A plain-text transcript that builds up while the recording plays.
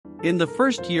In the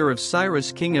first year of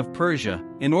Cyrus king of Persia,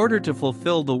 in order to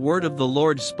fulfill the word of the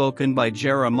Lord spoken by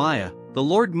Jeremiah, the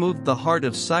Lord moved the heart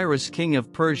of Cyrus king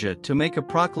of Persia to make a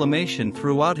proclamation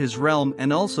throughout his realm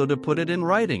and also to put it in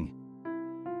writing.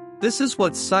 This is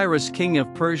what Cyrus king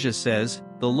of Persia says: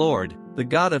 "The Lord, the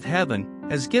God of heaven,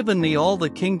 has given me all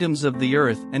the kingdoms of the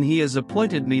earth, and he has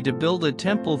appointed me to build a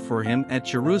temple for him at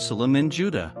Jerusalem in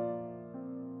Judah.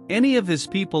 Any of his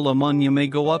people among you may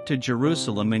go up to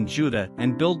Jerusalem in Judah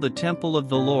and build the temple of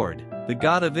the Lord, the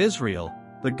God of Israel,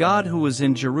 the God who is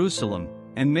in Jerusalem,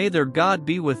 and may their God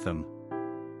be with them.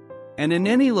 And in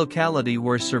any locality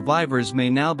where survivors may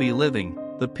now be living,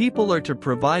 the people are to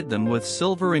provide them with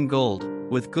silver and gold,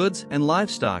 with goods and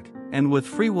livestock, and with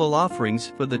freewill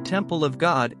offerings for the temple of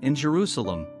God in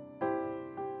Jerusalem."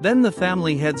 Then the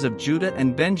family heads of Judah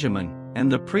and Benjamin, and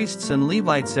the priests and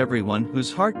Levites, everyone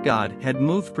whose heart God had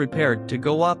moved, prepared to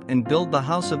go up and build the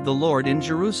house of the Lord in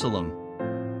Jerusalem.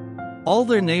 All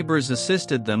their neighbors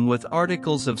assisted them with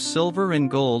articles of silver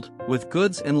and gold, with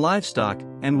goods and livestock,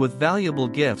 and with valuable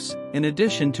gifts, in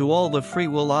addition to all the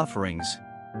freewill offerings.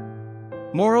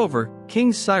 Moreover,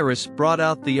 King Cyrus brought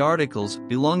out the articles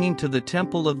belonging to the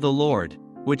temple of the Lord,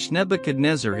 which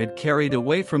Nebuchadnezzar had carried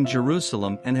away from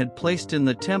Jerusalem and had placed in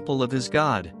the temple of his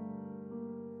God.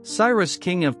 Cyrus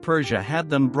king of Persia had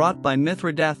them brought by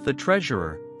Mithredath the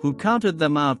treasurer, who counted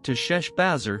them out to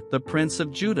Sheshbazzar the prince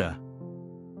of Judah.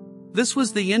 This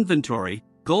was the inventory: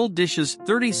 gold dishes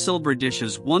 30, silver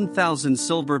dishes 1,000,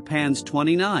 silver pans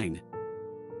 29,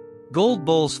 gold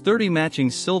bowls 30,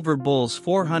 matching silver bowls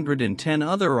 410,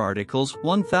 other articles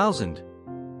 1,000.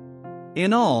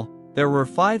 In all, there were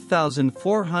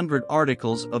 5,400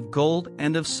 articles of gold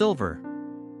and of silver.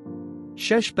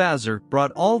 Sheshbazzar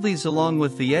brought all these along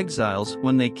with the exiles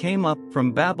when they came up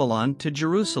from Babylon to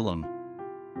Jerusalem.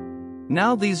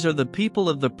 Now these are the people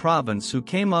of the province who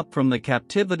came up from the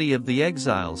captivity of the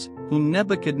exiles, whom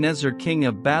Nebuchadnezzar king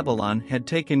of Babylon had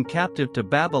taken captive to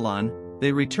Babylon.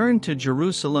 They returned to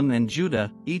Jerusalem and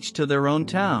Judah, each to their own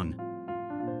town.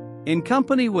 In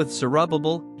company with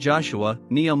Zerubbabel, Joshua,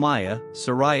 Nehemiah,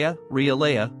 Seraiah,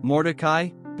 Reelaiah,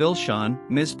 Mordecai, Bilshan,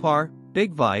 Mispar,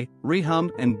 Bigvai,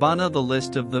 Rehum, and Bana, the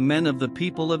list of the men of the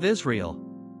people of Israel.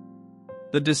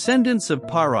 The descendants of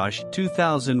Parash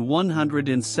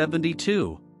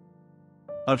 2,172.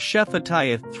 Of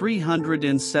Shephatiah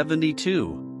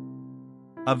 372.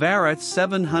 Of Arath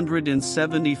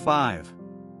 775.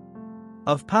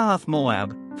 Of Pahath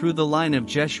Moab, through the line of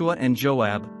Jeshua and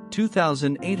Joab,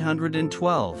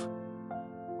 2,812.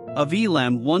 Of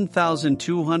Elam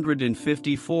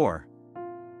 1,254.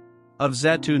 Of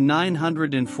Zattu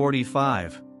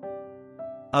 945.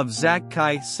 Of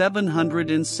Zakkai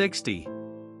 760.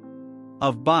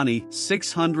 Of Bani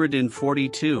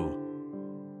 642.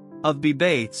 Of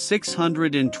Bebai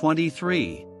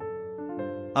 623.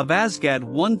 Of Azgad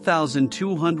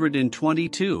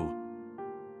 1,222.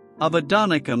 Of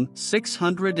Adonikam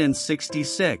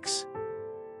 666.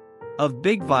 Of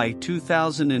Bigvai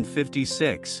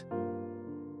 2,056.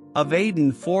 Of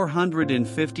Aden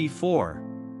 454.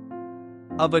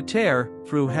 Of Ater,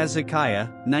 through Hezekiah,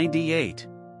 98.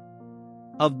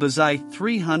 Of Bazai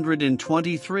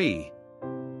 323.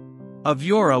 Of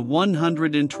Yorah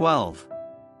 112.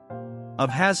 Of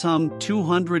Hashum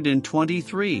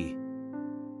 223.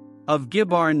 Of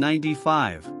Gibbar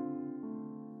 95.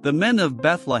 The men of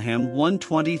Bethlehem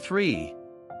 123.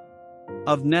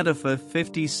 Of Netophath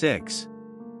 56.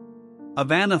 Of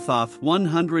Anathoth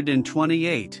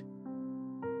 128.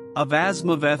 Of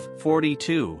Asmaveth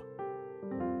 42.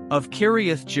 Of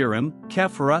Kiriath-Jearim,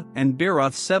 Kephara, and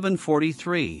Beeroth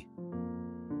 743.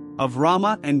 Of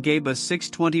Ramah and Geba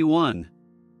 621.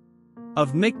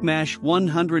 Of Michmash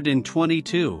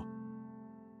 122.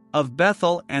 Of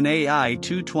Bethel and Ai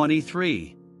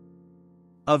 223.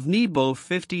 Of Nebo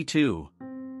 52.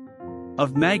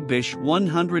 Of Magbish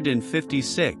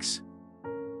 156.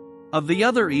 Of the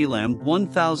other Elam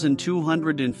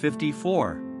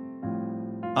 1,254.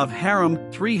 Of Haram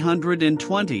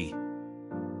 320.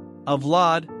 Of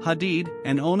Lod, Hadid,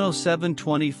 and Ono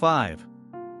 725.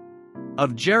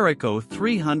 Of Jericho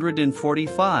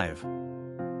 345.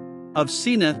 Of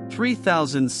Sina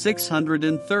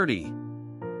 3,630.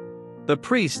 The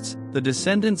priests, the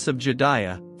descendants of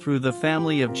Jediah, through the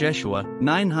family of Jeshua,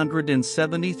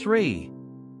 973.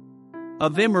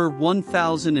 Of Immer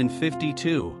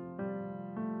 1,052.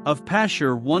 Of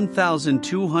Pashur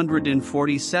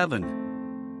 1,247.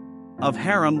 Of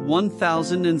Haram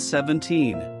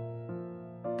 1,017.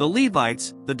 The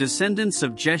Levites, the descendants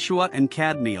of Jeshua and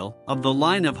Kadmiel, of the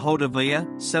line of Hodaviah,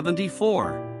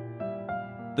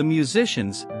 74. The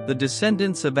musicians, the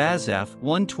descendants of Asaph,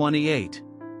 128.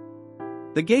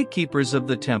 The gatekeepers of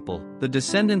the temple, the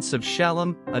descendants of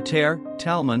Shallum, Ater,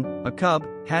 Talmon, Akub,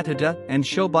 Hatita, and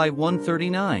Shobai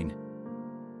 139.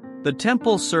 The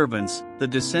temple servants, the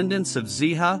descendants of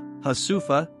Ziha,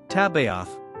 Hasufa,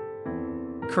 Tabaoth,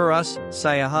 Kuras,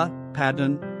 Siaha,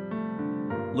 Padon,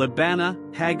 Labana,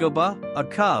 Hagaba,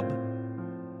 Akub,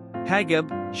 Hagab,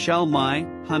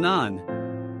 Shalmai, Hanan,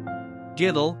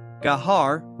 Giddel,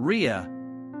 Gahar, Ria,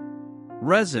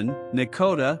 Rezin,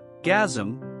 Nekoda,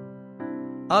 Gazam,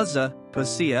 Uzzah,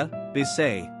 Paseah,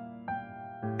 Bisay,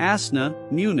 Asna,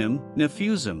 Munim,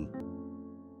 Nephusim,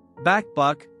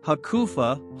 Bakbuk,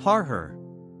 Hakufa, Harher,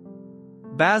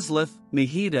 Baslith,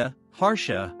 Mehida,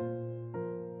 Harsha,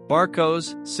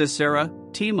 Barkos, Sisera,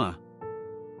 Tema,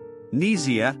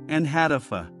 Nezia, and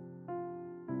Hatapha.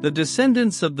 The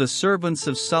descendants of the servants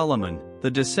of Solomon,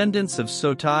 the descendants of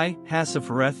Sotai,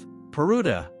 Hassaphareth,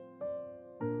 Peruda,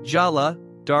 Jala,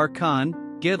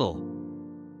 Darkon, Giddel,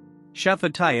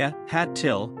 Shephatiah,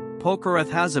 Hattil, Pokereth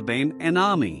Hazzabaim, and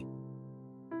Ami.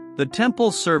 The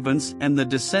temple servants and the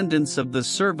descendants of the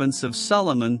servants of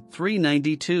Solomon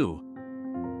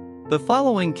 392. The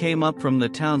following came up from the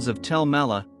towns of Tel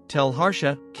Melah, Tel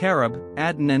Harsha, Karab,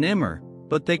 Adon, and Immer,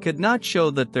 but they could not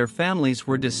show that their families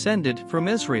were descended from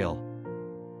Israel.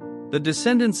 The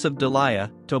descendants of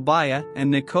Deliah, Tobiah,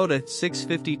 and Nekoda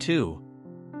 652.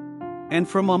 And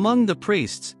from among the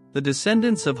priests, the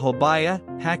descendants of Hobiah,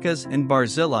 Hakaz, and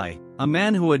Barzillai, a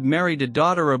man who had married a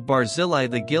daughter of Barzillai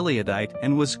the Gileadite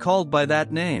and was called by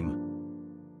that name.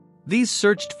 These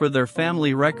searched for their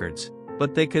family records,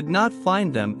 but they could not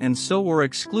find them and so were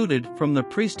excluded from the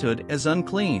priesthood as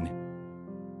unclean.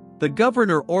 The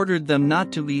governor ordered them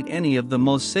not to eat any of the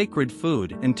most sacred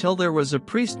food until there was a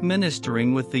priest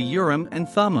ministering with the Urim and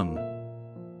Thummim.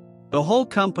 The whole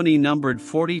company numbered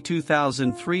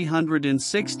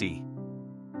 42,360.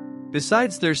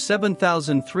 Besides their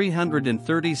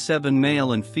 7,337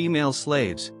 male and female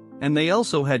slaves, and they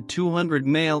also had 200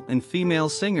 male and female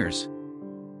singers.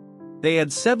 They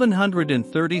had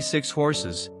 736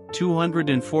 horses,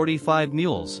 245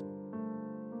 mules,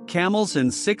 camels,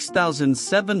 and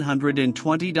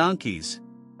 6,720 donkeys.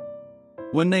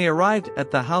 When they arrived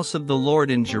at the house of the Lord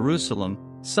in Jerusalem,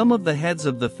 some of the heads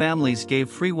of the families gave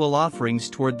freewill offerings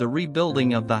toward the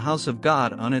rebuilding of the house of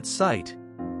God on its site.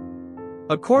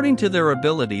 According to their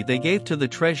ability, they gave to the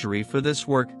treasury for this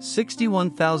work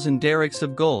 61,000 derricks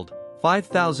of gold,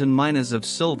 5,000 minas of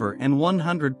silver, and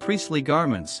 100 priestly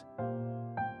garments.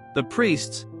 The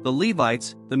priests, the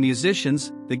Levites, the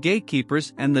musicians, the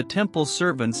gatekeepers, and the temple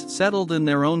servants settled in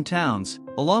their own towns,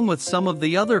 along with some of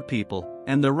the other people,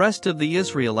 and the rest of the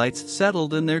Israelites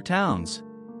settled in their towns.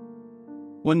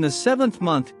 When the 7th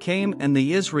month came and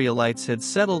the Israelites had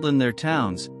settled in their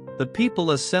towns, the people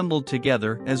assembled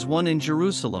together as one in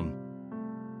Jerusalem.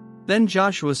 Then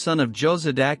Joshua son of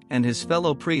Jozadak and his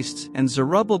fellow priests and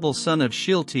Zerubbabel son of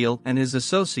Shealtiel and his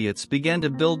associates began to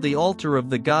build the altar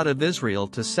of the God of Israel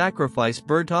to sacrifice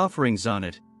burnt offerings on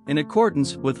it, in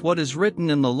accordance with what is written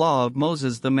in the law of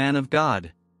Moses the man of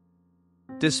God.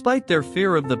 Despite their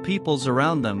fear of the peoples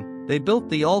around them, they built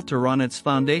the altar on its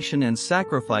foundation and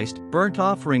sacrificed burnt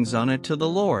offerings on it to the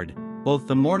Lord, both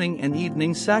the morning and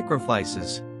evening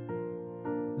sacrifices.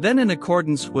 Then, in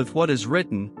accordance with what is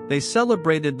written, they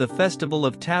celebrated the Festival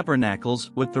of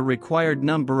Tabernacles with the required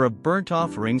number of burnt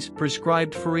offerings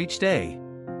prescribed for each day.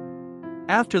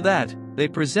 After that, they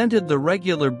presented the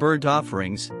regular burnt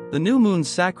offerings, the new moon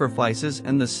sacrifices,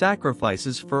 and the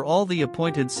sacrifices for all the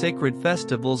appointed sacred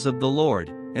festivals of the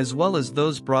Lord, as well as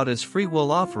those brought as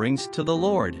freewill offerings to the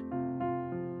Lord.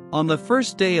 On the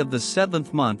first day of the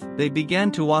 7th month, they began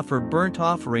to offer burnt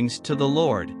offerings to the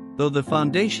Lord, though the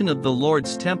foundation of the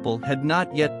Lord's temple had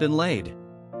not yet been laid.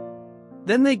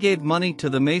 Then they gave money to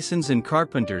the masons and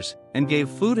carpenters, and gave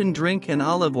food and drink and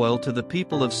olive oil to the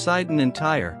people of Sidon and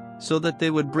Tyre, so that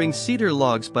they would bring cedar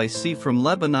logs by sea from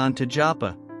Lebanon to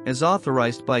Joppa, as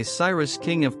authorized by Cyrus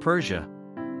king of Persia.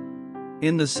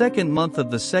 In the 2nd month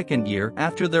of the 2nd year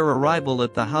after their arrival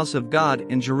at the house of God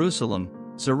in Jerusalem,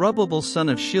 Zerubbabel son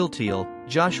of Shealtiel,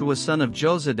 Joshua son of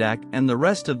Jozadak, and the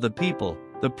rest of the people,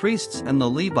 the priests and the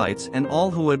Levites and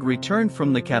all who had returned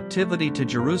from the captivity to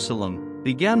Jerusalem,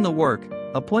 began the work,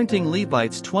 appointing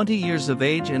Levites 20 years of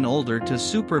age and older to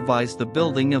supervise the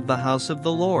building of the house of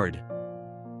the Lord.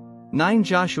 9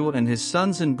 Joshua and his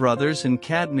sons and brothers and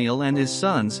Kadmiel and his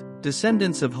sons,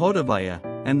 descendants of Hodaviah,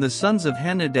 and the sons of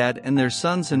Henadad and their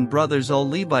sons and brothers, all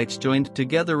Levites, joined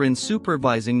together in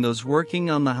supervising those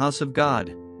working on the house of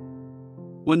God.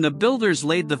 When the builders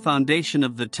laid the foundation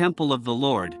of the temple of the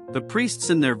Lord, the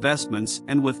priests in their vestments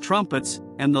and with trumpets,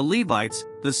 and the Levites,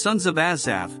 the sons of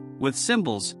Asaph, with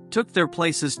cymbals, took their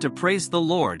places to praise the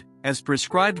Lord, as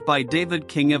prescribed by David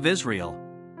king of Israel.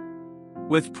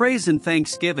 With praise and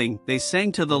thanksgiving they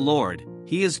sang to the Lord,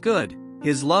 "He is good,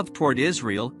 His love toward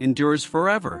Israel endures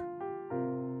forever."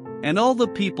 And all the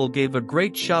people gave a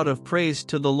great shout of praise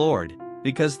to the Lord,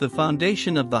 because the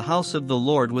foundation of the house of the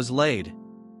Lord was laid.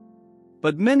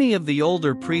 But many of the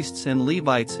older priests and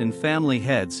Levites and family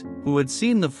heads, who had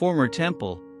seen the former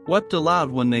temple, wept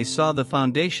aloud when they saw the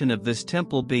foundation of this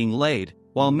temple being laid,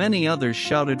 while many others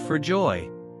shouted for joy.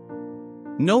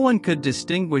 No one could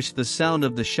distinguish the sound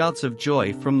of the shouts of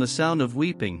joy from the sound of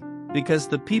weeping, because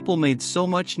the people made so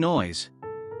much noise.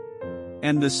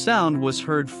 And the sound was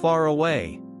heard far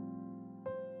away.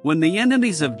 When the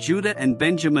enemies of Judah and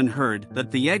Benjamin heard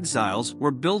that the exiles were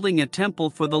building a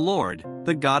temple for the Lord,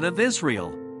 the God of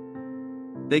Israel,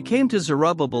 they came to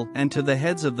Zerubbabel and to the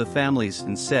heads of the families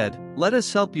and said, "Let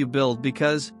us help you build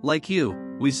because, like you,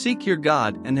 we seek your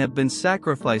God and have been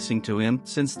sacrificing to him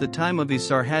since the time of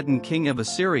Esarhaddon king of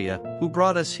Assyria, who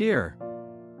brought us here."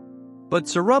 But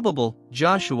Zerubbabel,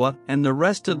 Joshua, and the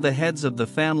rest of the heads of the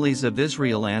families of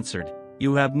Israel answered,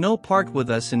 "You have no part with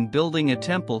us in building a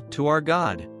temple to our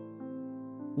God.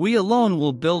 We alone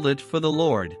will build it for the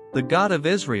Lord, the God of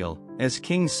Israel, as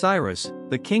King Cyrus,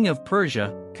 the king of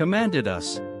Persia, commanded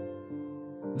us."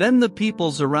 Then the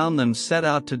peoples around them set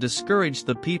out to discourage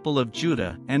the people of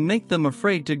Judah and make them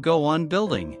afraid to go on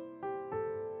building.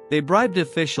 They bribed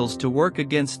officials to work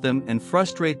against them and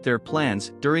frustrate their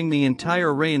plans during the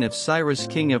entire reign of Cyrus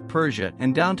king of Persia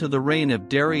and down to the reign of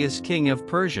Darius king of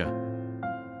Persia.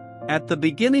 At the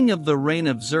beginning of the reign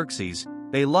of Xerxes,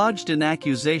 they lodged an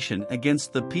accusation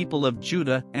against the people of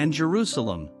Judah and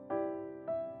Jerusalem.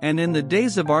 And in the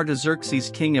days of Artaxerxes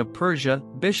king of Persia,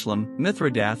 Bishlam,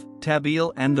 Mithridath,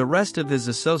 Tabeel and the rest of his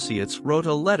associates wrote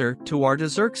a letter to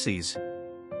Artaxerxes.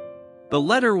 The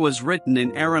letter was written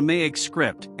in Aramaic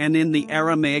script and in the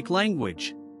Aramaic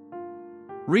language.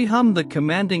 Rehum the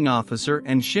commanding officer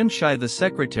and Shimshai the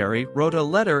secretary wrote a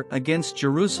letter against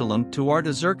Jerusalem to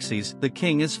Artaxerxes the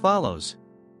king as follows.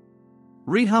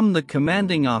 Rehum the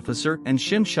commanding officer and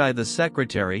Shimshai the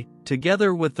secretary,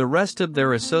 together with the rest of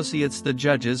their associates the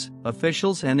judges,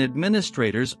 officials and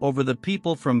administrators over the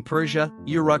people from Persia,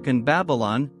 Uruk and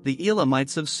Babylon, the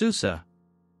Elamites of Susa,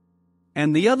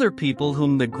 and the other people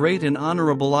whom the great and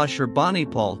honorable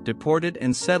Ashurbanipal deported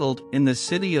and settled in the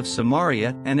city of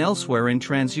Samaria and elsewhere in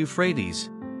Trans-Euphrates.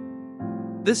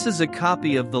 This is a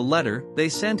copy of the letter they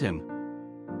sent him.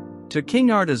 To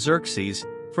King Artaxerxes,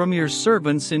 from your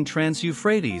servants in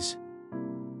Trans-Euphrates.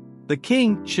 The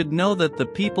king should know that the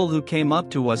people who came up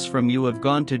to us from you have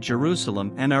gone to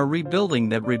Jerusalem and are rebuilding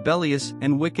that rebellious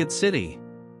and wicked city.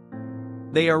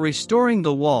 They are restoring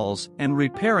the walls and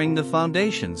repairing the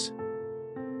foundations.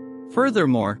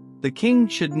 Furthermore, the king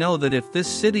should know that if this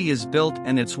city is built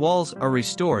and its walls are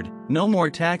restored, no more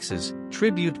taxes,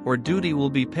 tribute or duty will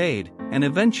be paid, and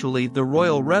eventually the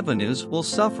royal revenues will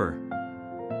suffer.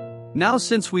 Now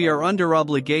since we are under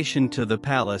obligation to the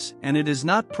palace and it is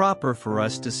not proper for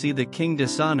us to see the king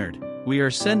dishonored, we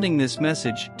are sending this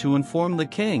message to inform the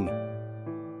king,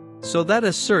 so that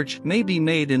a search may be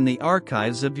made in the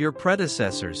archives of your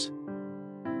predecessors.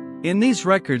 In these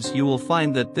records you will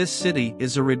find that this city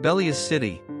is a rebellious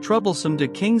city, troublesome to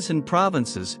kings and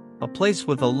provinces, a place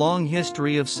with a long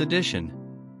history of sedition.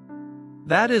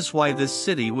 That is why this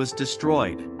city was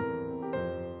destroyed.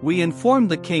 We inform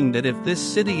the king that if this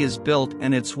city is built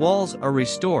and its walls are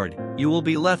restored, you will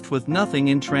be left with nothing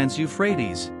in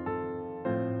Trans-Euphrates.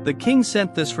 The king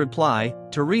sent this reply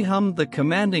to Rehum the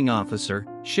commanding officer,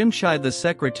 Shimshai the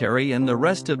secretary and the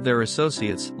rest of their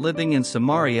associates living in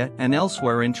Samaria and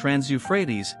elsewhere in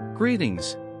Trans-Euphrates,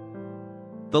 greetings.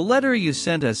 The letter you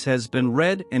sent us has been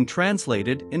read and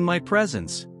translated in my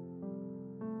presence.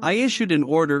 I issued an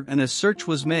order and a search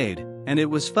was made, and it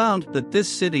was found that this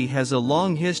city has a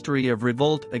long history of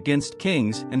revolt against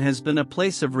kings and has been a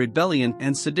place of rebellion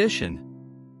and sedition.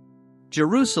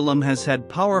 Jerusalem has had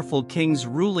powerful kings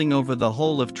ruling over the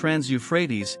whole of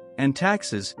Trans-Euphrates, and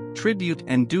taxes, tribute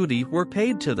and duty were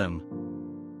paid to them.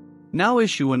 Now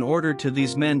issue an order to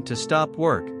these men to stop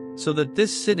work, so that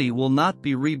this city will not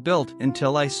be rebuilt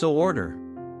until I so order.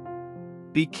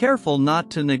 Be careful not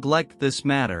to neglect this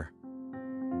matter.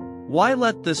 Why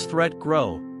let this threat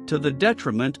grow, to the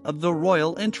detriment of the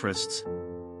royal interests?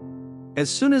 As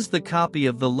soon as the copy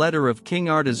of the letter of King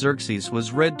Artaxerxes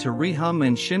was read to Rehum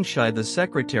and Shimshai the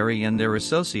secretary and their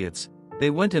associates, they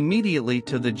went immediately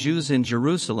to the Jews in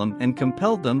Jerusalem and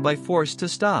compelled them by force to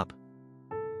stop.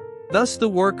 Thus the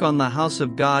work on the house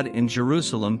of God in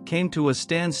Jerusalem came to a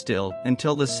standstill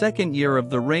until the 2nd year of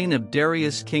the reign of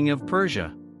Darius king of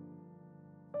Persia.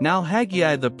 Now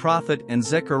Haggai the prophet and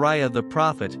Zechariah the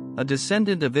prophet, a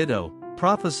descendant of Iddo,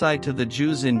 prophesied to the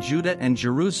Jews in Judah and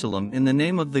Jerusalem in the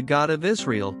name of the God of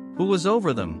Israel, who was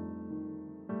over them.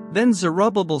 Then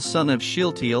Zerubbabel son of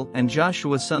Shealtiel and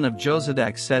Joshua son of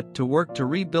Jozadak set to work to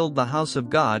rebuild the house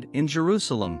of God in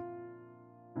Jerusalem.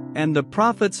 And the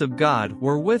prophets of God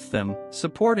were with them,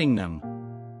 supporting them.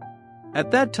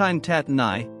 At that time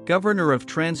Tattenai, governor of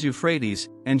Trans-Euphrates,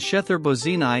 and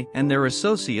Shethar-Bozenai and their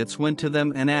associates went to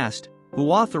them and asked, "Who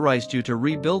authorized you to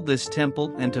rebuild this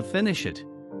temple and to finish it?"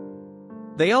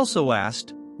 They also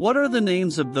asked, "What are the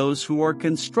names of those who are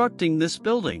constructing this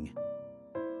building?"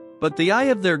 But the eye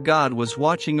of their God was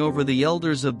watching over the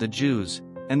elders of the Jews,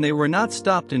 and they were not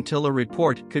stopped until a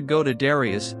report could go to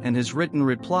Darius and his written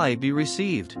reply be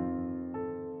received.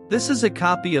 This is a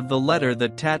copy of the letter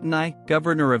that Tattenai,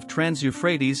 governor of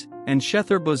Trans-Euphrates, and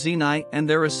Shethar-Bozenai and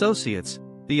their associates,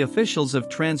 the officials of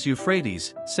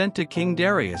Trans-Euphrates, sent to King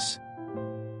Darius.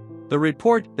 The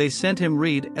report they sent him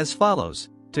read as follows: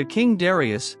 To King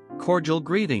Darius, cordial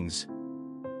greetings.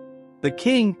 The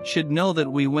king should know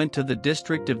that we went to the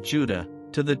district of Judah,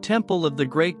 to the temple of the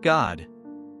great God.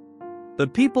 The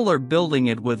people are building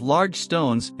it with large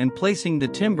stones and placing the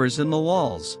timbers in the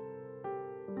walls.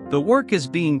 The work is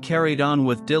being carried on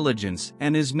with diligence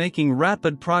and is making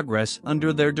rapid progress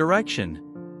under their direction.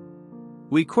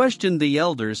 We questioned the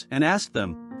elders and asked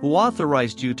them, "Who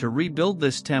authorized you to rebuild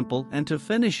this temple and to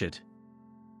finish it?"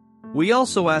 We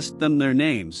also asked them their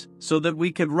names, so that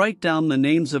we could write down the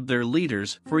names of their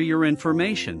leaders for your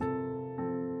information.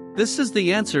 This is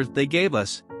the answer they gave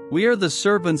us: "We are the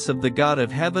servants of the God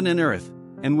of heaven and earth,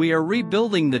 and we are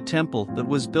rebuilding the temple that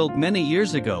was built many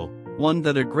years ago, one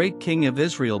that a great king of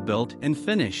Israel built and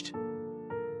finished.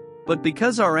 But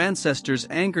because our ancestors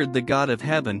angered the God of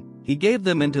heaven, he gave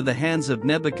them into the hands of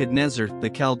Nebuchadnezzar the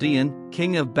Chaldean,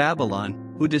 king of Babylon,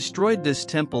 who destroyed this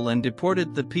temple and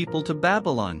deported the people to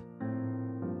Babylon.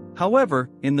 However,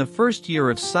 in the first year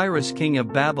of Cyrus king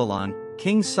of Babylon,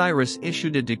 King Cyrus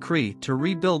issued a decree to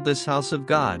rebuild this house of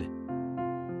God.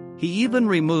 He even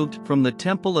removed from the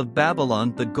temple of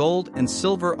Babylon the gold and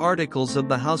silver articles of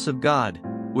the house of God,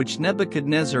 which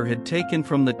Nebuchadnezzar had taken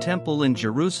from the temple in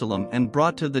Jerusalem and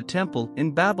brought to the temple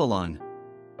in Babylon.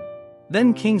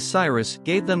 Then King Cyrus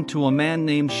gave them to a man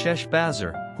named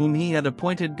Sheshbazzar, whom he had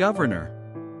appointed governor.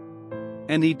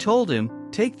 And he told him,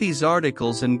 "Take these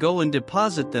articles and go and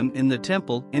deposit them in the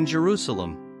temple in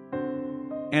Jerusalem,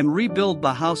 and rebuild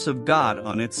the house of God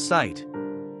on its site."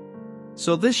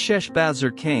 So this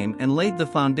Sheshbazzar came and laid the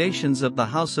foundations of the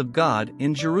house of God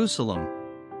in Jerusalem.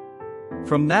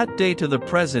 From that day to the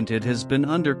present it has been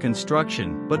under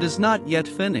construction but is not yet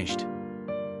finished.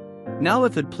 Now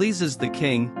if it pleases the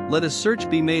king, let a search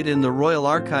be made in the royal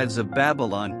archives of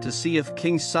Babylon to see if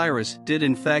King Cyrus did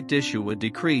in fact issue a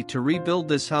decree to rebuild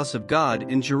this house of God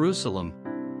in Jerusalem.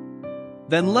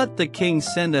 Then let the king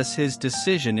send us his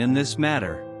decision in this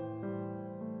matter.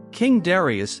 King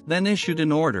Darius then issued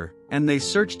an order, and they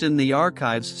searched in the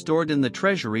archives stored in the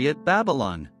treasury at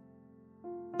Babylon.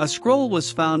 A scroll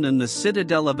was found in the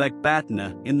citadel of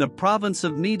Ecbatana in the province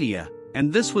of Media,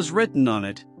 and this was written on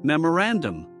it,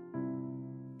 Memorandum.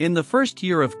 In the first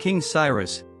year of King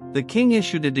Cyrus, the king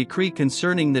issued a decree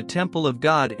concerning the temple of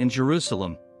God in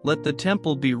Jerusalem. Let the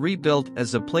temple be rebuilt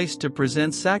as a place to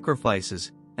present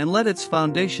sacrifices, and let its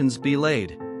foundations be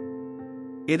laid.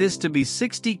 It is to be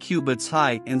 60 cubits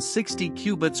high and 60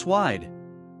 cubits wide,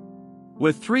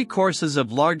 with 3 courses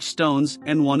of large stones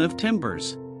and 1 of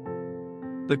timbers.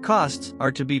 The costs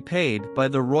are to be paid by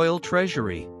the royal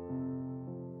treasury.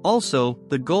 Also,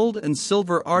 the gold and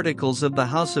silver articles of the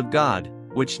house of God,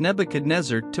 which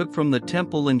Nebuchadnezzar took from the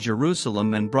temple in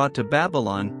Jerusalem and brought to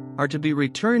Babylon, are to be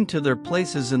returned to their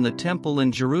places in the temple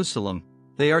in Jerusalem.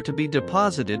 They are to be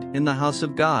deposited in the house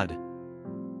of God.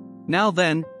 Now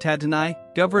then, Tattenai,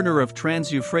 governor of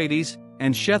Trans-Euphrates,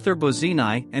 and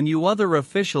Shethar-Bozenai and you other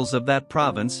officials of that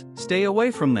province, stay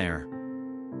away from there.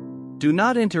 Do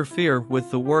not interfere with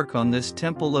the work on this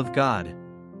temple of God.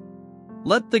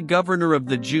 Let the governor of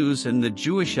the Jews and the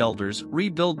Jewish elders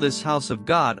rebuild this house of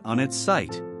God on its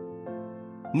site.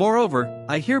 Moreover,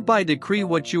 I hereby decree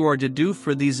what you are to do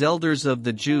for these elders of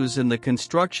the Jews in the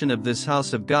construction of this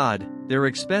house of God. Their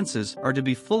expenses are to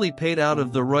be fully paid out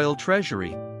of the royal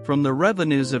treasury, from the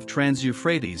revenues of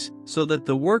Trans-Euphrates, so that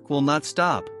the work will not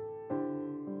stop.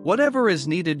 Whatever is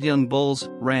needed, young bulls,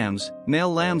 rams,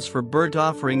 male lambs for burnt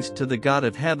offerings to the God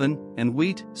of heaven, and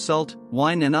wheat, salt,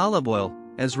 wine and olive oil,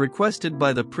 as requested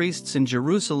by the priests in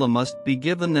Jerusalem, must be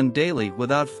given them daily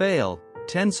without fail,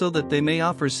 10 so that they may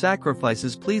offer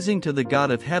sacrifices pleasing to the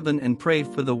God of heaven and pray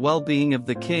for the well-being of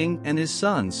the king and his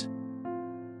sons.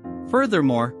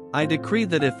 Furthermore, I decree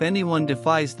that if anyone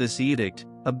defies this edict,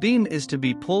 a beam is to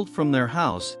be pulled from their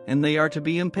house, and they are to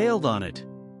be impaled on it.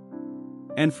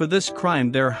 And for this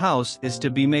crime their house is to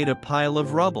be made a pile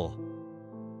of rubble.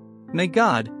 May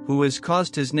God, who has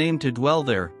caused his name to dwell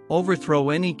there, overthrow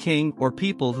any king or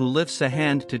people who lifts a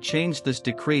hand to change this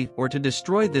decree or to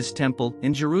destroy this temple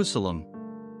in Jerusalem.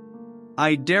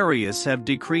 I, Darius, have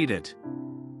decreed it.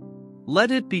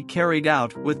 Let it be carried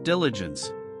out with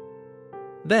diligence.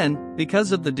 Then,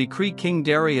 because of the decree King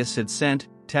Darius had sent,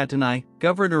 Tattenai,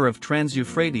 governor of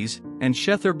Trans-Euphrates, and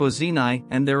Shether-Bozenai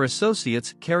and their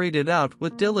associates carried it out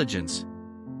with diligence.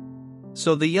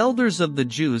 So the elders of the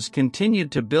Jews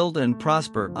continued to build and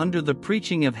prosper under the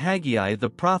preaching of Haggai the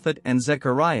prophet and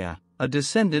Zechariah, a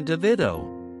descendant of Iddo.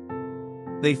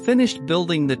 They finished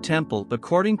building the temple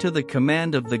according to the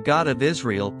command of the God of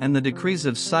Israel and the decrees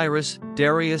of Cyrus,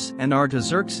 Darius and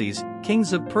Artaxerxes,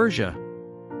 kings of Persia.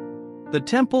 The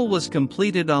temple was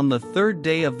completed on the 3rd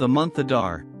day of the month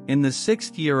Adar, in the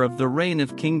 6th year of the reign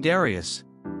of King Darius.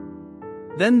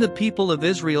 Then the people of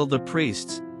Israel, the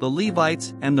priests, the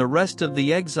Levites and the rest of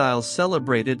the exiles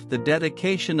celebrated the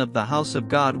dedication of the house of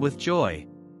God with joy.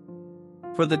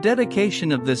 For the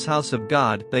dedication of this house of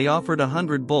God they offered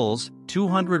 100 bulls,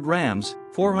 200 rams,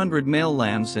 400 male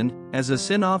lambs and, as a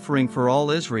sin offering for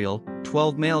all Israel,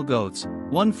 12 male goats,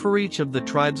 one for each of the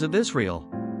tribes of Israel.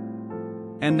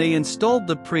 And they installed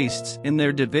the priests in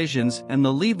their divisions and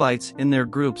the Levites in their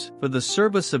groups for the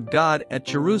service of God at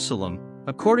Jerusalem,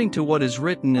 according to what is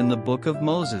written in the Book of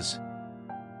Moses.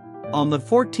 On the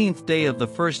 14th day of the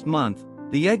 1st month,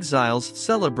 the exiles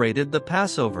celebrated the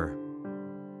Passover.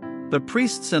 The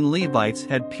priests and Levites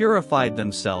had purified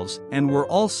themselves and were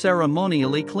all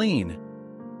ceremonially clean.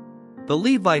 The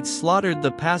Levites slaughtered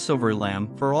the Passover lamb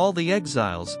for all the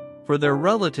exiles, for their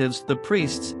relatives the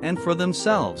priests and for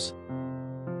themselves.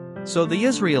 So the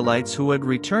Israelites who had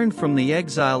returned from the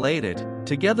exile ate it,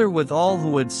 together with all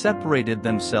who had separated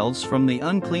themselves from the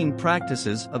unclean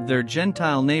practices of their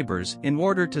Gentile neighbors in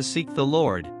order to seek the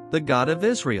Lord, the God of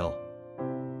Israel.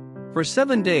 For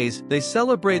 7 days they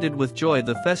celebrated with joy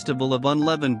the festival of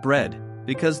unleavened bread,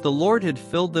 because the Lord had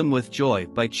filled them with joy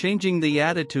by changing the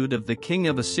attitude of the king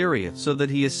of Assyria so that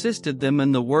he assisted them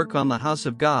in the work on the house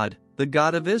of God, the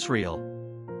God of Israel.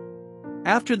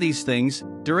 After these things,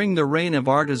 during the reign of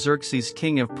Artaxerxes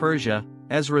king of Persia,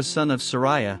 Ezra son of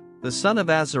Seraiah, the son of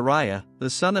Azariah, the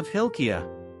son of Hilkiah,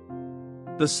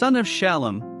 the son of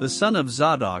Shallum, the son of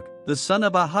Zadok, the son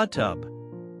of Ahitub,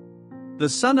 the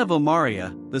son of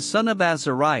Amariah, the son of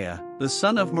Azariah, the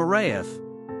son of Meraioth,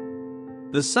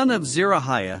 the son of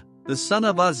Zerahiah, the son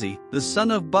of Uzzi, the son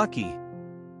of Buki,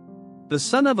 the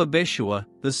son of Abishua,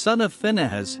 the son of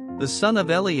Phinehas, the son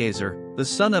of Eleazar, the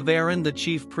son of Aaron the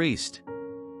chief priest.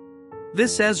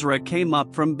 This Ezra came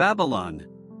up from Babylon.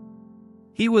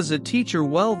 He was a teacher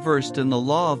well versed in the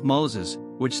law of Moses,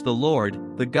 which the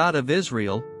Lord, the God of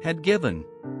Israel, had given.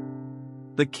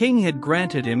 The king had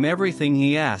granted him everything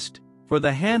he asked, for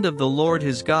the hand of the Lord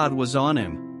his God was on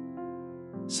him.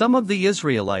 Some of the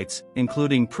Israelites,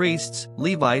 including priests,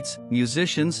 Levites,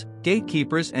 musicians,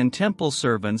 gatekeepers and temple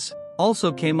servants,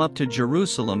 also came up to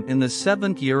Jerusalem in the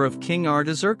 7th year of King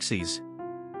Artaxerxes.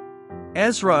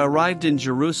 Ezra arrived in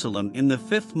Jerusalem in the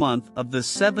 5th month of the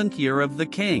 7th year of the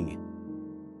king.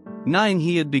 9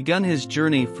 He had begun his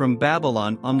journey from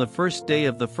Babylon on the 1st day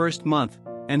of the 1st month,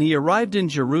 and he arrived in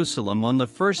Jerusalem on the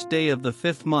 1st day of the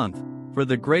 5th month, for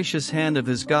the gracious hand of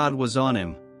his God was on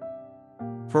him.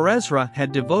 For Ezra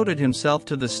had devoted himself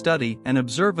to the study and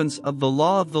observance of the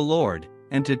law of the Lord,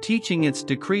 and to teaching its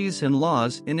decrees and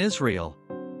laws in Israel.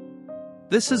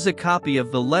 This is a copy of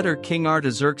the letter King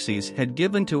Artaxerxes had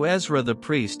given to Ezra the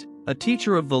priest, a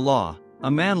teacher of the law,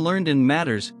 a man learned in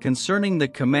matters concerning the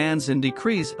commands and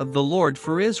decrees of the Lord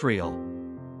for Israel.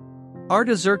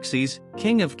 Artaxerxes,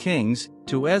 king of kings,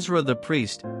 to Ezra the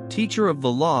priest, teacher of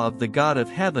the law of the God of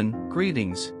heaven,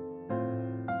 greetings.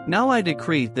 Now I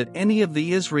decree that any of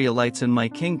the Israelites in my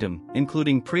kingdom,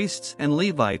 including priests and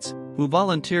Levites, who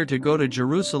volunteer to go to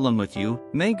Jerusalem with you,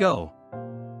 may go.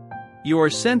 You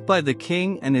are sent by the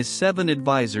king and his 7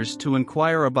 advisers to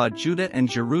inquire about Judah and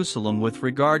Jerusalem with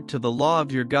regard to the law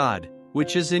of your God,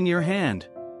 which is in your hand.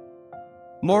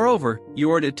 Moreover,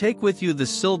 you are to take with you the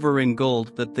silver and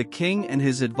gold that the king and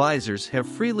his advisers have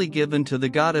freely given to the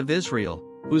God of Israel,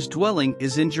 whose dwelling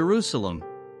is in Jerusalem.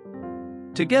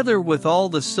 Together with all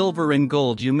the silver and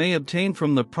gold you may obtain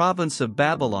from the province of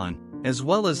Babylon, as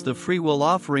well as the freewill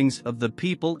offerings of the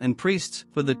people and priests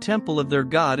for the temple of their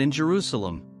God in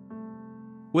Jerusalem.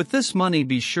 With this money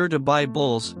be sure to buy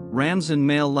bulls, rams and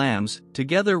male lambs,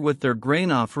 together with their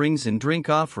grain offerings and drink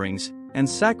offerings, and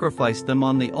sacrifice them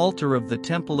on the altar of the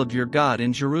temple of your God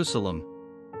in Jerusalem.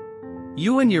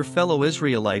 You and your fellow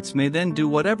Israelites may then do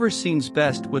whatever seems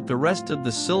best with the rest of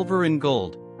the silver and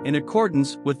gold, in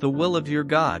accordance with the will of your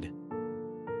God.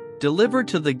 Deliver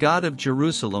to the God of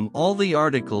Jerusalem all the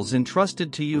articles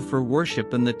entrusted to you for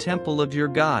worship in the temple of your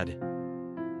God.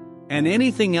 And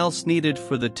anything else needed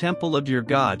for the temple of your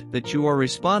God that you are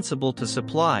responsible to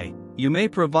supply, you may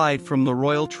provide from the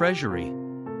royal treasury.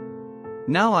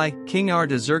 Now I, King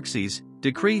Artaxerxes,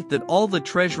 decree that all the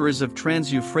treasurers of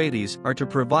Trans-Euphrates are to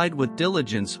provide with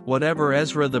diligence whatever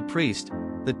Ezra the priest,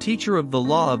 the teacher of the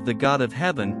law of the God of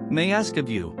heaven, may ask of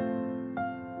you.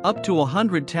 Up to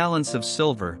 100 talents of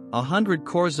silver, 100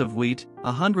 cores of wheat,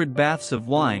 100 baths of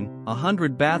wine,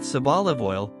 100 baths of olive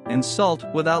oil, and salt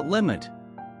without limit.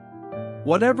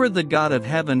 Whatever the God of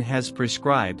heaven has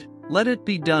prescribed, let it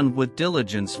be done with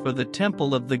diligence for the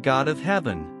temple of the God of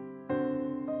heaven.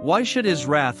 Why should his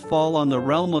wrath fall on the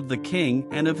realm of the king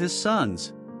and of his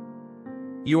sons?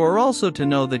 You are also to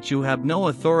know that you have no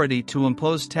authority to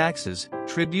impose taxes,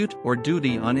 tribute, or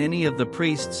duty on any of the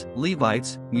priests,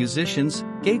 Levites, musicians,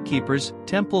 gatekeepers,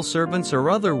 temple servants,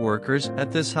 or other workers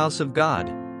at this house of God.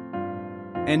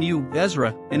 And you,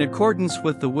 Ezra, in accordance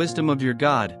with the wisdom of your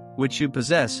God, which you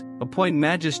possess, appoint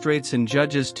magistrates and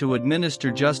judges to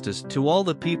administer justice to all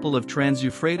the people of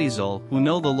Trans-Euphrates, all who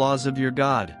know the laws of your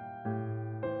God.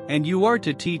 And you are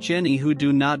to teach any who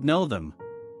do not know them.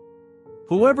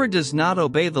 Whoever does not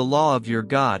obey the law of your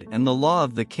God and the law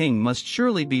of the king must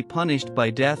surely be punished by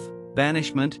death,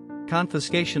 banishment,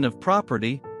 confiscation of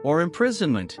property, or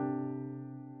imprisonment.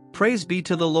 Praise be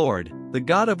to the Lord, the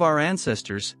God of our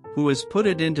ancestors, who has put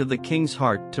it into the king's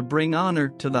heart to bring honor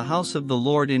to the house of the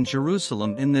Lord in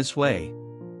Jerusalem in this way,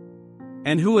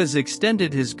 and who has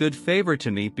extended his good favor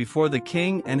to me before the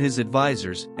king and his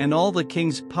advisers and all the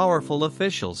king's powerful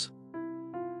officials.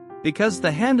 Because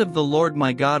the hand of the Lord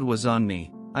my God was on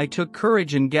me, I took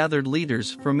courage and gathered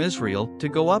leaders from Israel to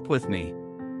go up with me.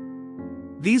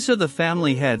 These are the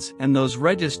family heads and those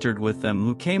registered with them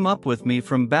who came up with me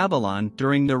from Babylon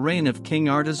during the reign of King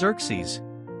Artaxerxes.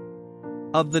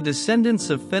 Of the descendants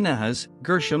of Phinehas,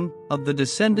 Gershom; of the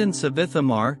descendants of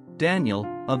Ithamar, Daniel;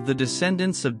 of the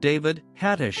descendants of David,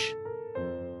 Hattush;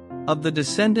 of the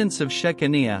descendants of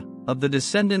Shechaniah; of the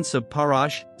descendants of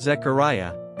Parash,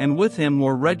 Zechariah, and with him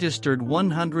were registered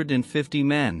 150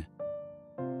 men.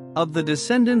 Of the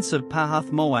descendants of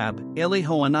Pahath Moab,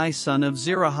 Elihoenai son of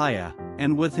Zerubbabel,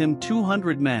 and with him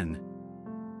 200 men.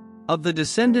 Of the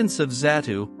descendants of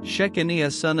Zattu,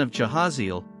 Shechaniah son of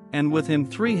Jahaziel, and with him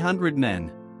 300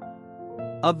 men.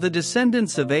 Of the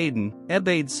descendants of Adin,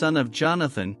 Ebed son of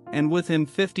Jonathan, and with him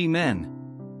 50 men.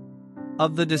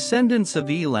 Of the descendants of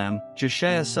Elam,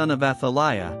 Jeshaiah son of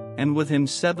Athaliah, and with him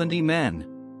 70 men.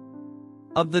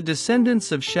 Of the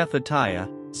descendants of Shephatiah,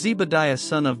 Zebadiah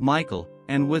son of Michael,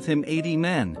 and with him 80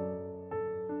 men.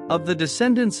 Of the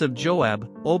descendants of Joab,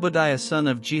 Obadiah son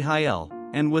of Jehiel,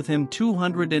 and with him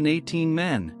 218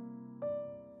 men.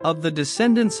 Of the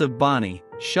descendants of Bani,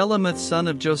 Shelemith son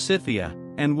of Josiphiah,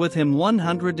 and with him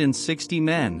 160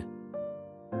 men.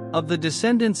 Of the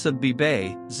descendants of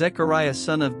Bebai, Zechariah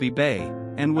son of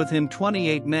Bebai, and with him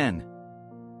 28 men.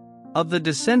 Of the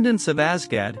descendants of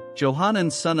Azgad,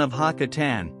 Johanan son of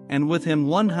Hakatan, and with him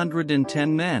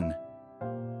 110 men.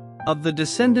 Of the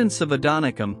descendants of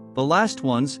Adonikam, the last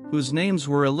ones, whose names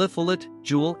were Eliphalet,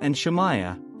 Jewel, and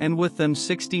Shemaiah, and with them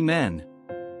 60 men.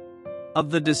 Of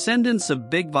the descendants of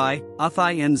Bigvai,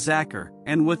 Uthai and Zachar,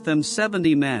 and with them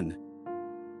 70 men.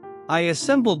 I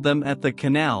assembled them at the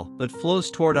canal that flows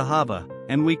toward Ahava,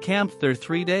 and we camped there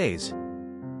 3 days.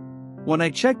 When I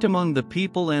checked among the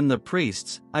people and the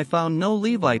priests, I found no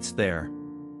Levites there.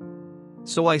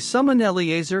 So I summoned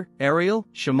Eleazar, Ariel,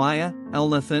 Shemaiah,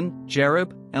 Elnathan,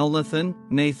 Jarib, Elnathan,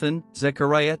 Nathan,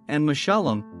 Zechariah, and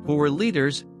Meshullam, who were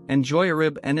leaders, and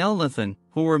Joiarib and Elnathan,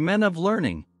 who were men of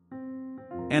learning.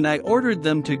 And I ordered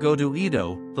them to go to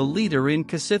Iddo, the leader in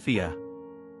Casiphia.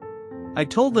 I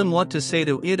told them what to say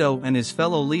to Iddo and his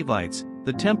fellow Levites,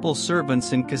 the temple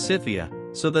servants in Casiphia,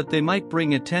 so that they might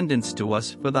bring attendance to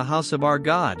us for the house of our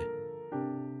God.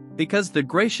 Because the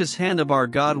gracious hand of our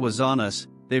God was on us,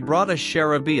 they brought us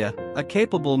Sherebiah, a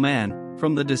capable man,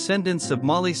 from the descendants of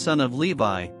Mali son of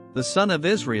Levi, the son of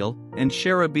Israel, and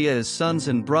Sherebiah his sons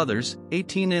and brothers,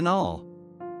 18 in all.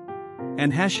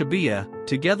 And Hashabiah,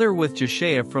 together with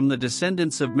Jeshaiah from the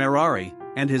descendants of Merari,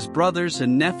 and his brothers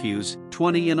and nephews,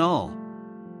 20 in all.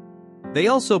 They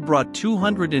also brought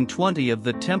 220 of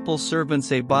the temple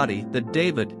servants, a body that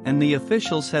David and the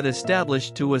officials had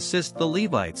established to assist the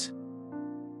Levites.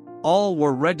 All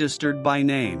were registered by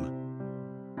name.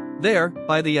 There,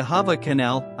 by the Ahava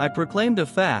canal, I proclaimed a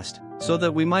fast, so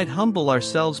that we might humble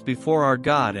ourselves before our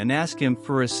God and ask Him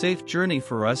for a safe journey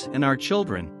for us and our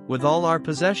children, with all our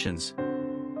possessions.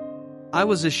 I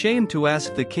was ashamed to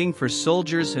ask the king for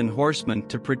soldiers and horsemen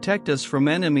to protect us from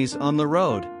enemies on the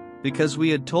road, because we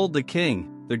had told the king,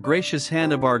 "The gracious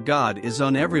hand of our God is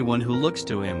on everyone who looks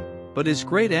to Him, but His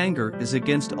great anger is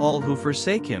against all who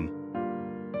forsake Him."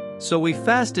 So we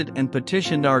fasted and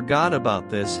petitioned our God about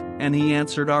this, and He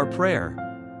answered our prayer.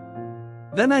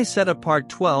 Then I set apart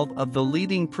 12 of the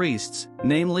leading priests,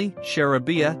 namely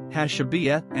Sherebiah,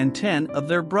 Hashabiah, and 10 of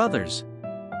their brothers.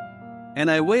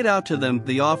 And I weighed out to them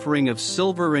the offering of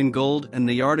silver and gold and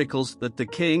the articles that the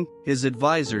king, his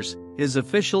advisers, his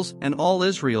officials, and all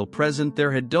Israel present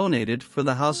there had donated for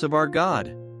the house of our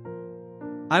God.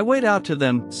 I weighed out to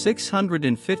them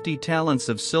 650 talents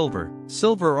of silver,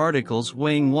 silver articles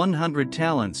weighing 100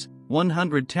 talents,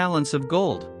 100 talents of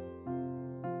gold,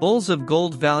 bowls of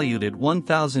gold valued at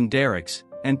 1,000 derricks,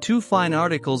 and 2 fine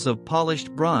articles of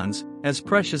polished bronze, as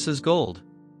precious as gold.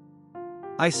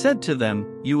 I said to them,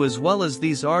 "You as well as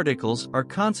these articles are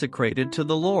consecrated to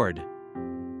the Lord.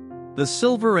 The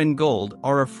silver and gold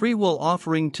are a freewill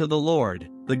offering to the Lord,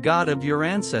 the God of your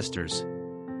ancestors.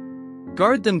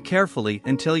 Guard them carefully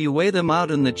until you weigh them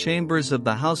out in the chambers of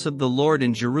the house of the Lord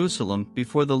in Jerusalem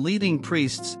before the leading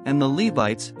priests and the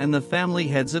Levites and the family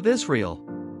heads of Israel."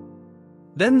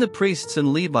 Then the priests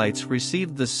and Levites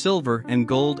received the silver and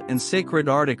gold and sacred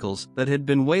articles that had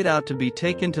been weighed out to be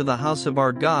taken to the house of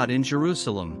our God in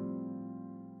Jerusalem.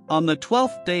 On the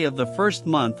 12th day of the first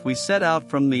month we set out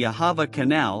from the Ahava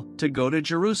Canal to go to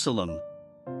Jerusalem.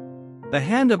 The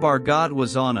hand of our God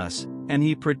was on us, and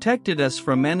He protected us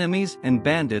from enemies and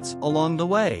bandits along the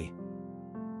way.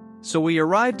 So we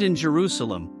arrived in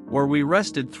Jerusalem, where we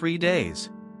rested 3 days.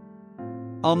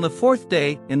 On the 4th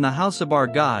day, in the house of our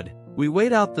God, we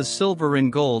weighed out the silver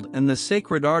and gold and the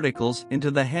sacred articles into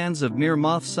the hands of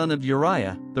Meremoth son of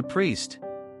Uriah, the priest.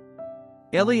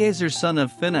 Eleazar son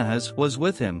of Phinehas was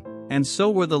with him, and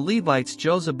so were the Levites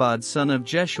Jozabad son of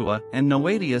Jeshua and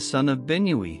Noadiah son of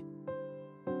Binnui.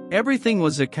 Everything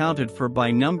was accounted for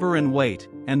by number and weight,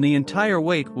 and the entire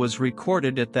weight was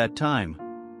recorded at that time.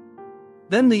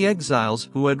 Then the exiles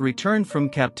who had returned from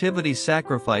captivity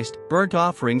sacrificed burnt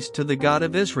offerings to the God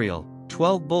of Israel,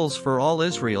 12 bulls for all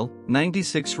Israel,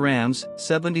 96 rams,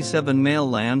 77 male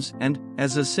lambs, and,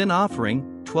 as a sin offering,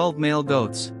 12 male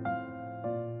goats.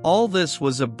 All this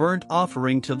was a burnt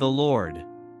offering to the Lord.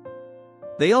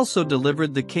 They also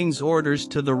delivered the king's orders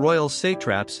to the royal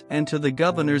satraps and to the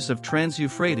governors of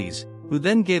Trans-Euphrates, who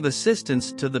then gave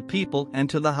assistance to the people and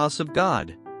to the house of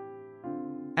God.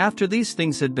 After these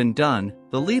things had been done,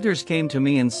 the leaders came to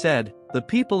me and said, "The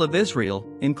people of Israel,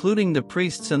 including the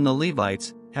priests and the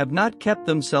Levites, have not kept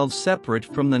themselves separate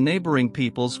from the neighboring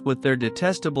peoples with their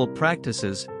detestable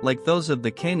practices, like those of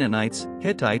the Canaanites,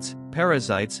 Hittites,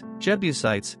 Perizzites,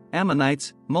 Jebusites,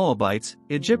 Ammonites, Moabites,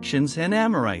 Egyptians and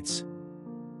Amorites.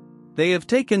 They have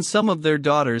taken some of their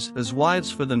daughters as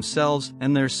wives for themselves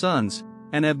and their sons,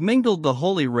 and have mingled the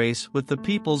holy race with the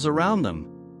peoples around them.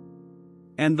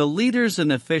 And the leaders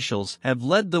and officials have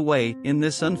led the way in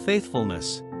this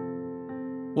unfaithfulness."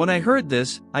 When I heard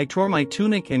this, I tore my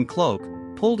tunic and cloak,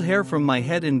 pulled hair from my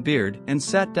head and beard, and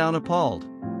sat down appalled.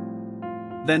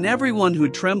 Then everyone who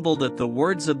trembled at the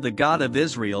words of the God of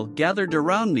Israel gathered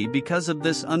around me because of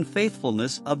this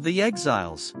unfaithfulness of the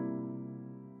exiles.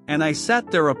 And I sat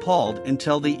there appalled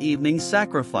until the evening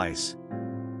sacrifice.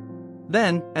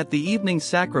 Then, at the evening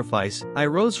sacrifice, I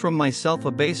rose from my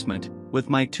self-abasement, with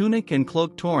my tunic and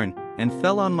cloak torn, and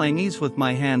fell on my knees with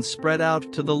my hands spread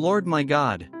out to the Lord my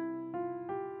God,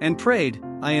 and prayed,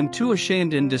 "I am too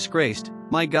ashamed and disgraced,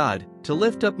 my God, to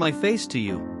lift up my face to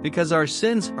you, because our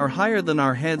sins are higher than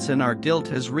our heads and our guilt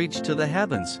has reached to the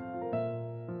heavens.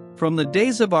 From the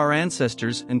days of our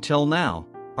ancestors until now,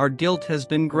 our guilt has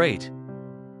been great.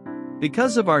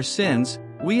 Because of our sins,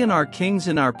 we and our kings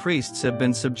and our priests have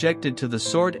been subjected to the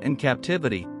sword and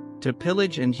captivity, to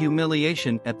pillage and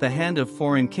humiliation at the hand of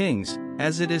foreign kings,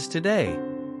 as it is today.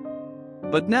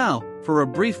 But now, for a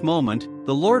brief moment,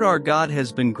 the Lord our God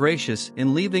has been gracious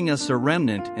in leaving us a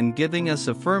remnant and giving us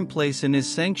a firm place in His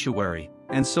sanctuary,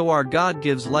 and so our God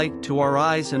gives light to our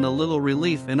eyes and a little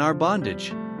relief in our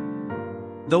bondage.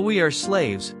 Though we are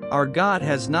slaves, our God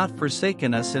has not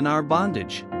forsaken us in our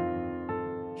bondage.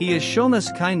 He has shown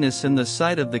us kindness in the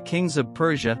sight of the kings of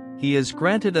Persia. He has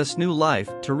granted us new life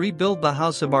to rebuild the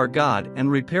house of our God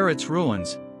and repair its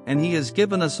ruins, and He has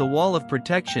given us a wall of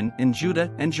protection in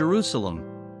Judah and Jerusalem.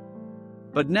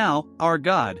 But now, our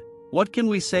God, what can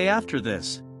we say after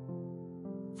this?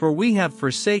 For we have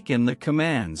forsaken the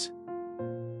commands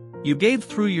You gave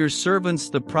through your servants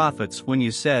the prophets when you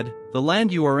said, the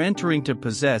land you are entering to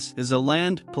possess is a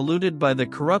land polluted by the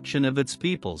corruption of its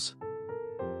peoples.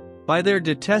 By their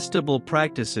detestable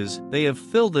practices, they have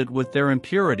filled it with their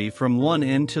impurity from one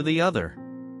end to the other.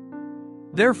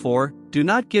 Therefore, do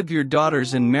not give your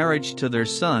daughters in marriage to their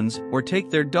sons, or take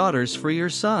their daughters for your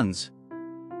sons.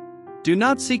 Do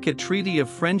not seek a treaty of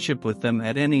friendship with them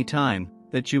at any time,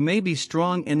 that you may be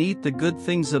strong and eat the good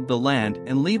things of the land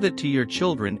and leave it to your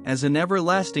children as an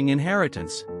everlasting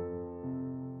inheritance.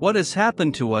 What has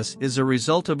happened to us is a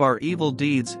result of our evil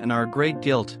deeds and our great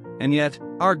guilt, and yet,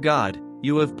 our God,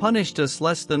 you have punished us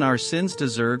less than our sins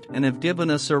deserved and have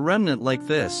given us a remnant like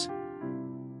this.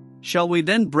 Shall we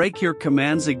then break your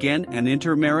commands again and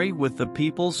intermarry with the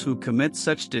peoples who commit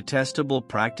such detestable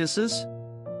practices?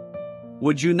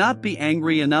 Would you not be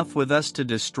angry enough with us to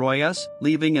destroy us,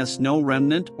 leaving us no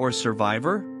remnant or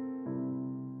survivor?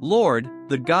 Lord,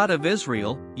 the God of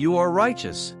Israel, you are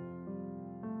righteous.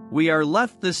 We are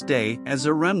left this day as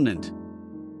a remnant.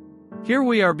 Here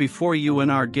we are before you in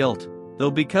our guilt,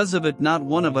 though because of it not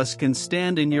one of us can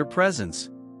stand in your presence.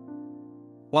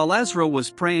 While Ezra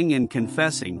was praying and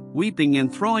confessing, weeping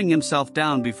and throwing himself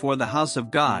down before the house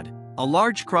of God, a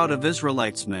large crowd of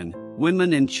Israelites, men,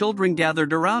 women and children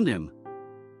gathered around him.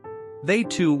 They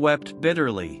too wept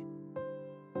bitterly.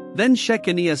 Then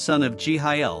Shechaniah son of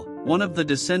Jehiel, one of the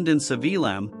descendants of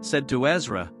Elam, said to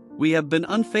Ezra, "We have been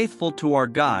unfaithful to our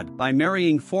God by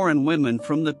marrying foreign women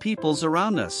from the peoples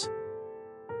around us.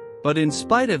 But in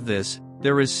spite of this,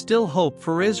 there is still hope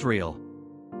for Israel.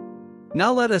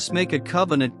 Now let us make a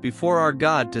covenant before our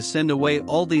God to send away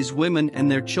all these women and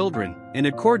their children, in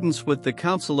accordance with the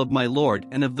counsel of my Lord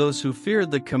and of those who fear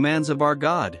the commands of our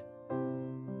God.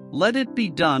 Let it be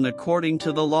done according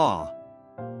to the law.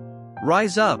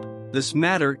 Rise up, this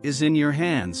matter is in your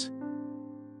hands.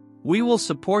 We will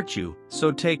support you,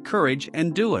 so take courage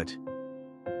and do it."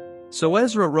 So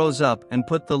Ezra rose up and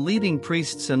put the leading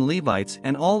priests and Levites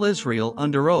and all Israel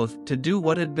under oath to do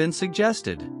what had been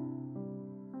suggested.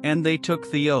 And they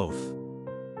took the oath.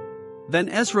 Then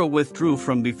Ezra withdrew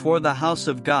from before the house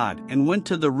of God and went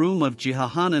to the room of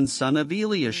Jehohanan son of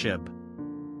Eliashib.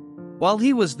 While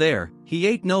he was there, he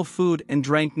ate no food and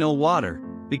drank no water,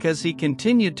 because he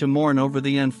continued to mourn over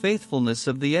the unfaithfulness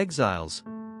of the exiles.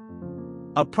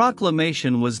 A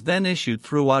proclamation was then issued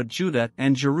throughout Judah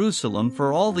and Jerusalem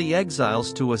for all the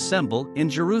exiles to assemble in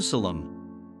Jerusalem.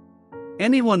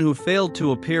 Anyone who failed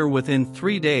to appear within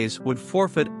 3 days would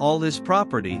forfeit all his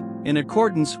property, in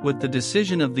accordance with the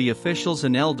decision of the officials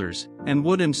and elders, and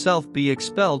would himself be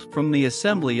expelled from the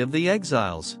assembly of the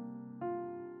exiles.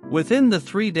 Within the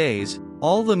 3 days,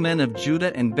 all the men of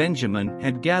Judah and Benjamin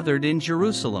had gathered in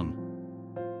Jerusalem.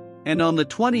 And on the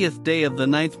 20th day of the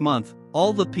 9th month,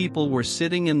 all the people were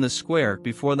sitting in the square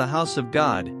before the house of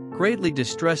God, greatly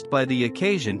distressed by the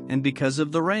occasion and because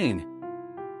of the rain.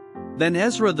 Then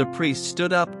Ezra the priest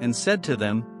stood up and said to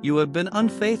them, "You have been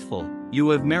unfaithful, you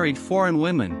have married foreign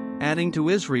women, adding to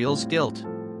Israel's guilt.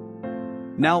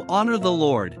 Now honor the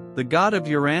Lord, the God of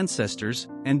your ancestors,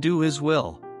 and do his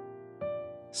will.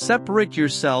 Separate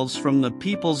yourselves from the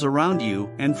peoples around you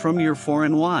and from your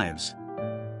foreign wives."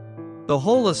 The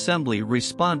whole assembly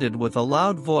responded with a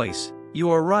loud voice, "You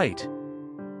are right.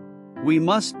 We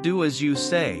must do as you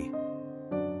say.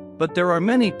 But there are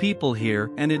many people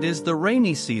here and it is the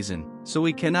rainy season, so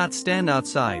we cannot stand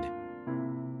outside.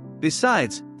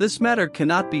 Besides, this matter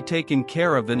cannot be taken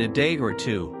care of in a day or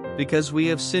two, because we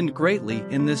have sinned greatly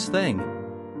in this thing.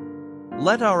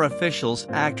 Let our officials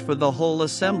act for the whole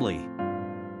assembly.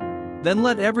 Then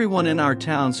let everyone in our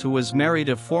towns who has married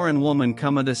a foreign woman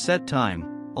come at a set time,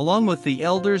 along with the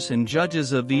elders and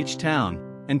judges of each town,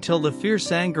 until the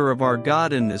fierce anger of our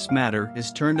God in this matter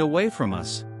is turned away from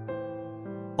us."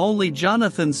 Only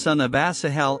Jonathan son of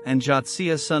Asahel and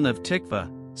Jotziah son of Tikvah,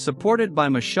 supported by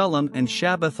Meshullam and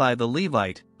Shabbathai the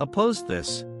Levite, opposed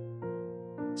this.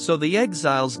 So the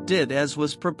exiles did as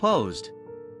was proposed.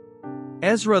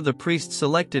 Ezra the priest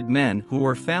selected men who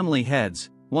were family heads,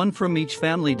 one from each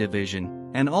family division,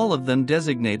 and all of them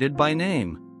designated by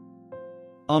name.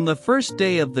 On the first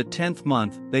day of the 10th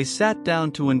month, they sat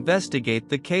down to investigate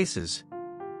the cases.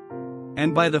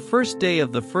 And by the first day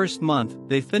of the first month,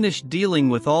 they finished dealing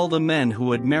with all the men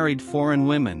who had married foreign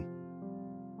women.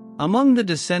 Among the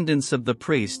descendants of the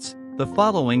priests, the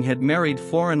following had married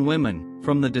foreign women,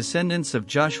 from the descendants of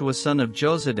Joshua son of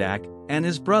Jozadak, and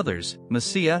his brothers,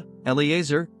 Messiah,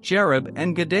 Eleazar, Jerib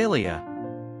and Gedaliah.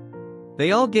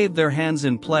 They all gave their hands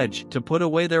in pledge to put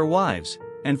away their wives,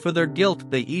 and for their guilt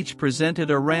they each presented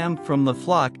a ram from the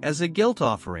flock as a guilt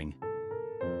offering.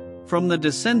 From the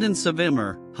descendants of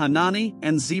Immer, Hanani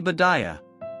and Zebadiah.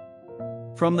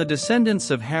 From the descendants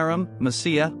of Haram,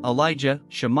 Messiah, Elijah,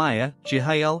 Shemaiah,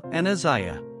 Jehiel, and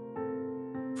Uzziah.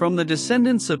 From the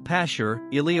descendants of Pashur,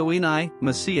 Elioenai,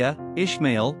 Messiah,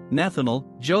 Ishmael, Nethanel,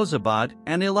 Jozabad,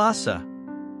 and Elasa.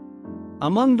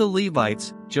 Among the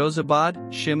Levites, Jozabad,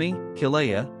 Shimi,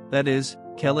 Kileah, that is,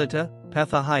 Kelita,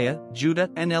 Pethahiah,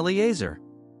 Judah, and Eleazar.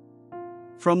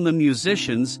 From the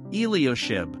musicians,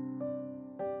 Eliashib.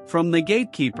 From the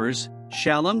gatekeepers,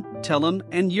 Shallum, Telem,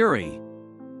 and Uri.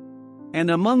 And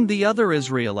among the other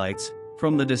Israelites,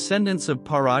 from the descendants of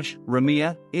Parash,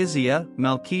 Ramiah, Izziah,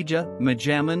 Malchijah,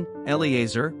 Mijamin,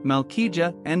 Eleazar,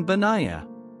 Malchijah, and Benaiah.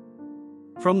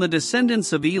 From the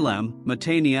descendants of Elam,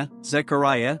 Mattaniah,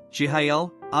 Zechariah,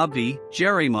 Jehiel, Abdi,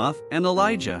 Jerimoth, and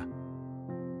Elijah.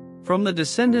 From the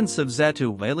descendants of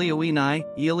Zatu, Elioenai,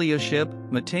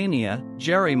 Eliashib, Mattaniah,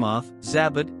 Jerimoth,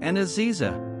 Zabad, and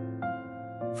Aziza.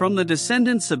 From the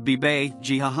descendants of Bebai,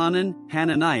 Jehohanan,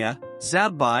 Hananiah,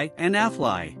 Zabbai, and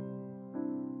Athli.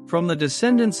 From the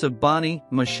descendants of Bani,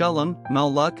 Meshullam,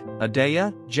 Malluch,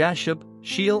 Adaiah, Jashub,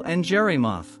 Sheel, and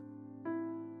Jerimoth.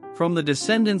 From the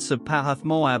descendants of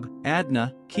Pahath-Moab,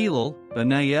 Adnah, Kelal,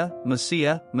 Benaiah,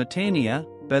 Messiah, Mattaniah,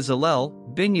 Bezalel,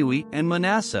 Binnui, and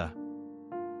Manasseh.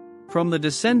 From the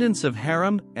descendants of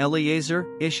Haram, Eleazar,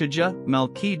 Ishijah,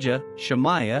 Malchijah,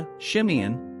 Shemaiah,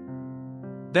 Shimeon,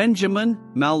 Benjamin,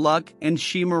 Malluch, and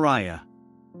Shemariah.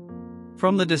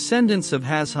 From the descendants of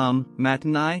Hashum,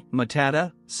 Mattani,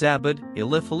 Mattatah, Zabad,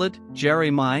 Eliphalet,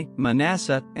 Jeremiah,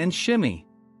 Manasseh, and Shimi.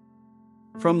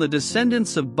 From the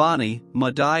descendants of Bani,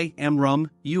 Madai,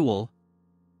 Amram, Uel,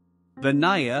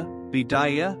 Benaiah,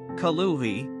 Bediah,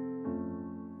 Kaluhi,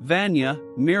 Vanya,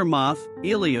 Mirmoth,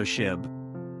 Eliashib,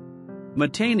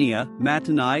 Mattaniah,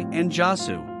 Mattani, and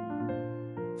Jasu.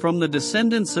 From the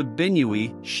descendants of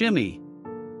Binnui, Shimi,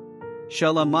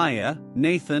 Shelemiah,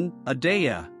 Nathan,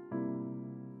 Adaiah,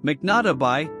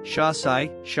 Miknadabai, Shasai,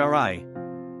 Sharai,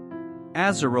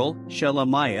 Azarel,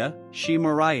 Shelemiah,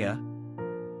 Shemariah,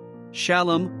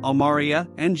 Shallum, Amariah,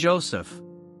 and Joseph.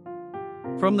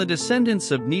 From the descendants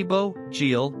of Nebo,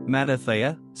 Jeel,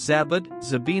 Mattathiah, Zabad,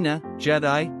 Zabina,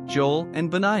 Jedi, Joel,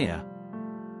 and Benaiah.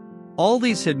 All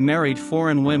these had married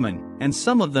foreign women, and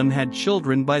some of them had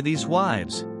children by these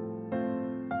wives.